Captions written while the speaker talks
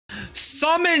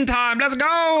Summon time. Let's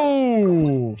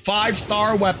go.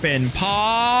 5-star weapon.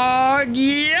 Pog.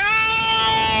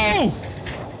 Yo!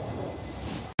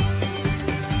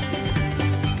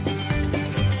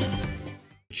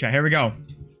 Chat, here we go.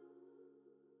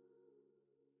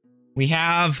 We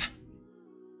have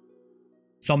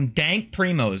some dank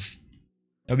primos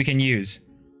that we can use.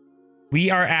 We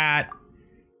are at,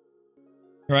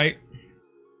 right?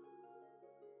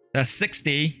 That's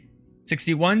 60.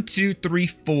 61, 2, 3,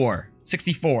 4.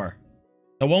 64.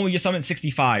 The one we just summoned,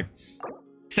 65.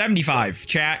 75,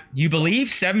 chat. You believe?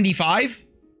 75?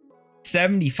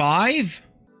 75?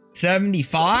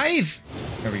 75?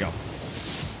 There we go.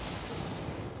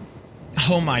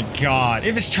 Oh my god.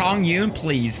 If it's Chong Yun,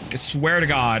 please. I swear to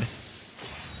god.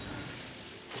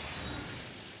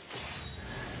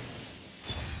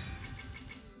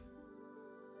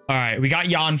 Alright, we got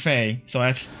Yan Fei. So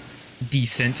that's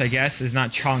decent, I guess. It's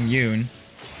not Chong Yun.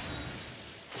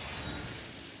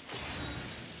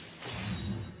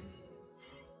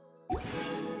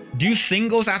 Do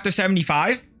singles after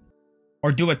 75?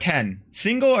 Or do a 10?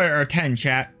 Single or 10,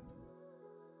 chat?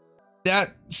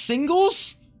 That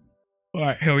singles?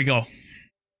 Alright, here we go.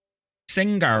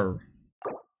 Singer.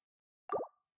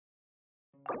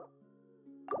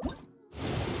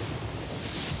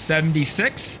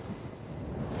 $76.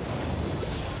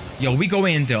 Yo, we're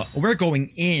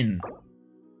going in.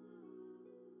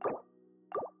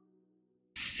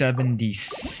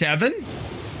 77?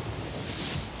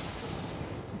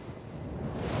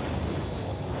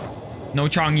 No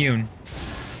Chong Yun.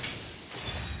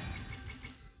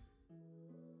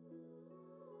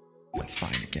 That's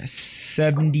fine, I guess.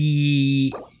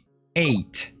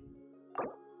 78.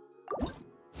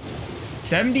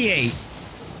 78.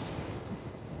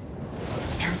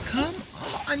 Oh, come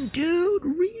on, dude.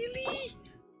 Really?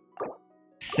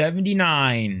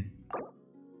 79.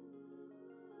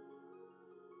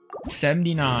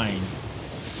 79.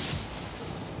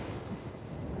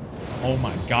 Oh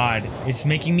my god. It's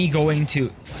making me go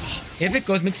into... If it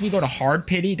makes me go to hard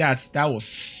pity, that will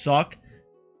suck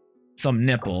some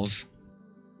nipples.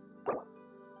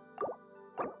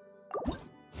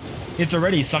 It's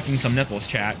already sucking some nipples,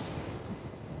 chat.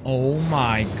 Oh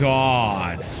my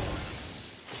god.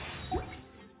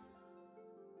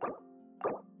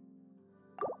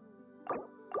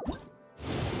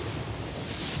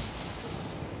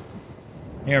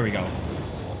 There we go.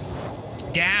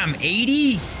 Damn,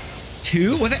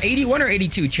 82? Was it 81 or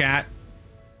 82, chat?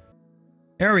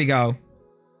 There we go.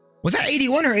 Was that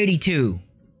 81 or 82?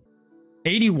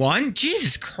 81?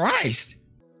 Jesus Christ.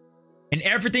 And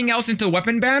everything else into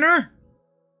weapon banner?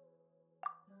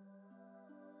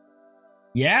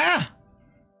 Yeah.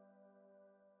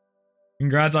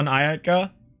 Congrats on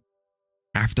AYAKA.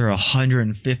 After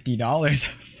 $150.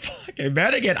 Fuck, I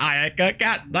better get AYAKA.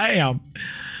 God damn.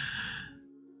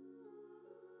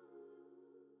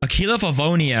 Aquila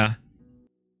Favonia.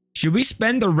 Should we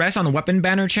spend the rest on the weapon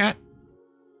banner, chat?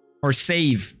 Or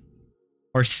save?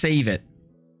 Or save it?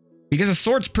 Because the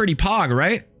sword's pretty pog,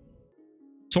 right?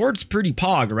 Sword's pretty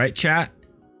pog, right, chat?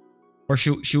 Or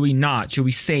should we not? Should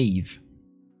we save?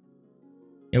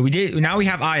 Yeah, we did. Now we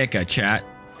have AYAKA, chat.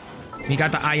 We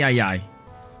got the Ayayay.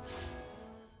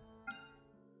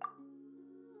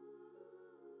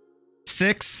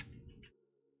 6.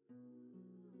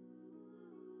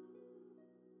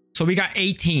 So we got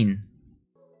 18.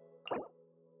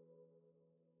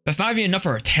 That's not even enough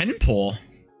for a 10 pull.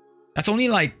 That's only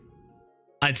like...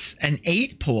 It's an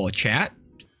 8 pull, chat.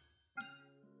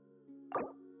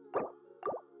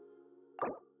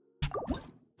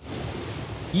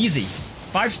 Easy.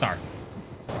 5-star.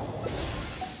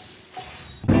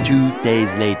 2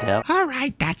 days later.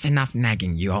 Alright, that's enough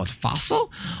nagging, you old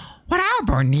fossil. What our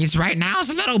boy needs right now is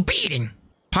a little beating.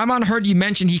 Paimon heard you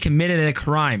mention he committed a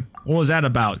crime. What was that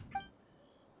about?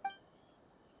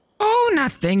 Oh,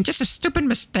 nothing. Just a stupid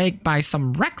mistake by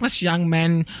some reckless young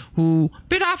men who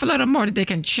bit off a little more than they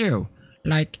can chew.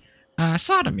 Like,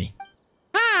 sodomy.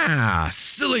 Ah,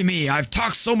 silly me. I've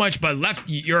talked so much but left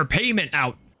your payment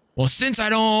out. Well, since I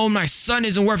don't own my son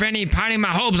isn't worth any pining my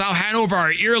hopes, I'll hand over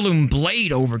our heirloom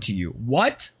blade over to you.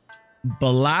 What?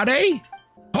 Balade?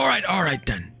 Alright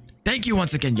then. Thank you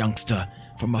once again, youngster,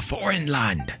 from a foreign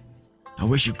land. I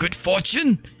wish you good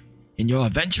fortune in your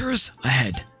adventures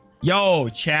ahead. Yo,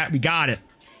 chat, we got it.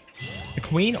 The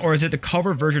queen, or is it the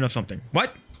cover version of something?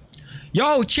 What?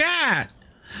 Yo, chat!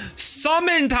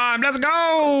 Summon time, let's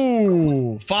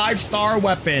go! 5-star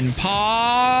weapon,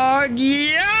 Pog,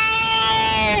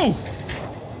 yo!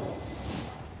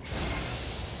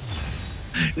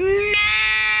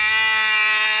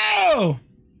 No!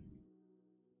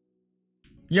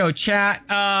 Yo, chat,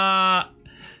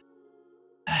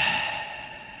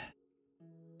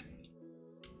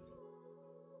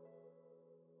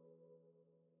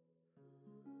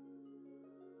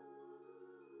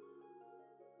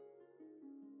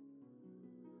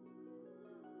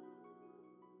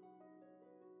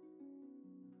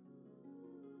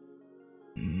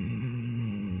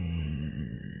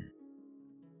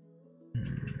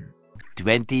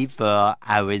 24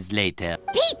 hours later.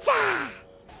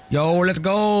 Yo, let's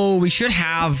go. We should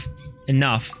have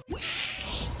enough.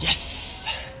 Yes.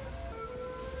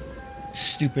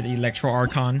 Stupid Electro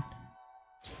Archon.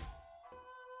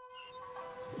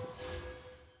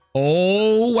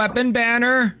 Oh, weapon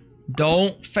banner.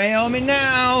 Don't fail me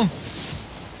now.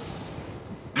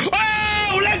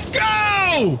 Oh, let's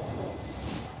go.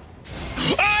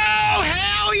 Oh,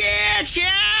 hell yeah,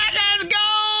 chat. Let's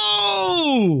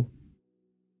go.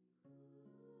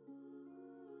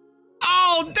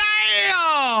 Oh,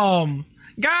 damn.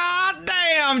 God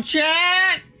damn,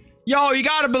 chat. Yo, you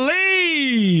gotta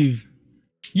believe.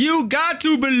 You got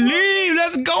to believe.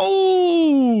 Let's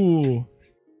go.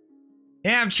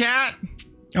 Damn, chat.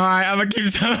 All right, I'm gonna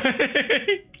keep telling.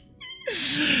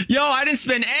 Yo, I didn't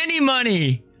spend any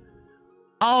money.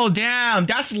 Oh, damn.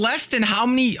 That's less than how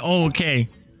many? Oh, okay.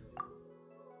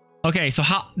 Okay, so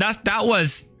how that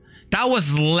was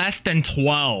less than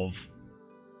 12.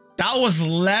 That was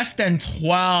less than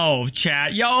 12,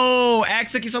 chat. Yo,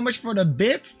 X, thank you so much for the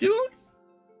bits, dude.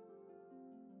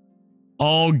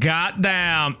 Oh,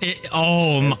 goddamn.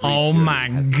 Oh my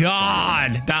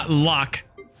god. That luck.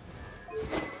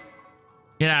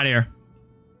 Get out of here.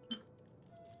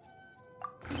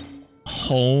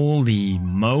 Holy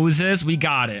Moses, we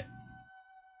got it.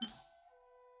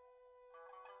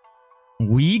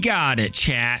 We got it,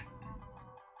 chat.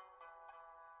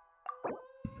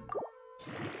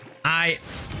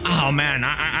 Oh man,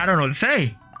 I don't know what to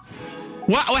say.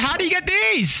 What? How do you get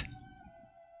these?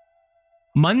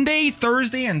 Monday,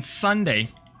 Thursday, and Sunday.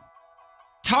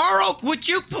 Taro, would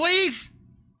you please?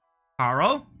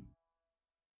 Taro?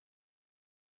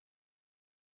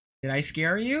 Did I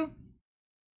scare you?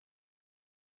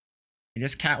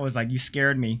 This cat was like, you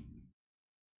scared me.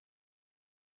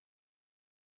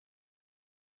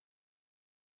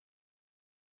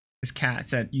 This cat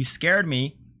said, you scared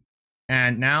me.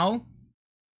 And now,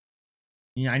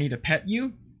 I need to pet you.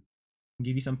 I'll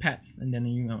give you some pets. And then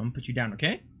I'm gonna put you down,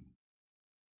 okay?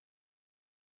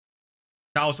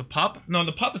 That was a pup? No,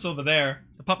 the pup is over there.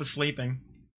 The pup is sleeping.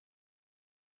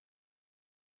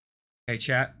 Hey,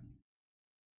 chat.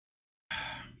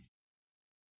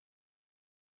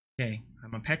 Okay,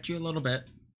 I'm gonna pet you a little bit.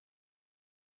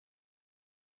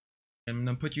 I'm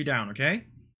gonna put you down, okay?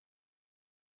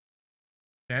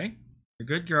 Okay? You're a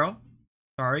good girl.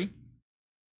 Sorry.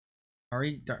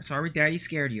 Sorry, Daddy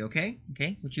scared you, okay?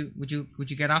 Okay? Would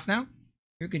you get off now?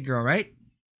 You're a good girl, right?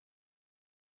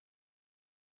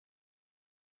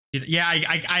 Yeah,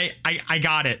 I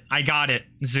got it. I got it,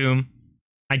 Zoom.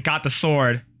 I got the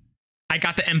sword. I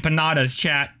got the empanadas,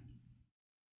 chat.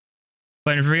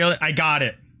 But really, I got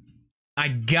it. I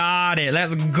got it.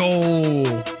 Let's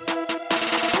go.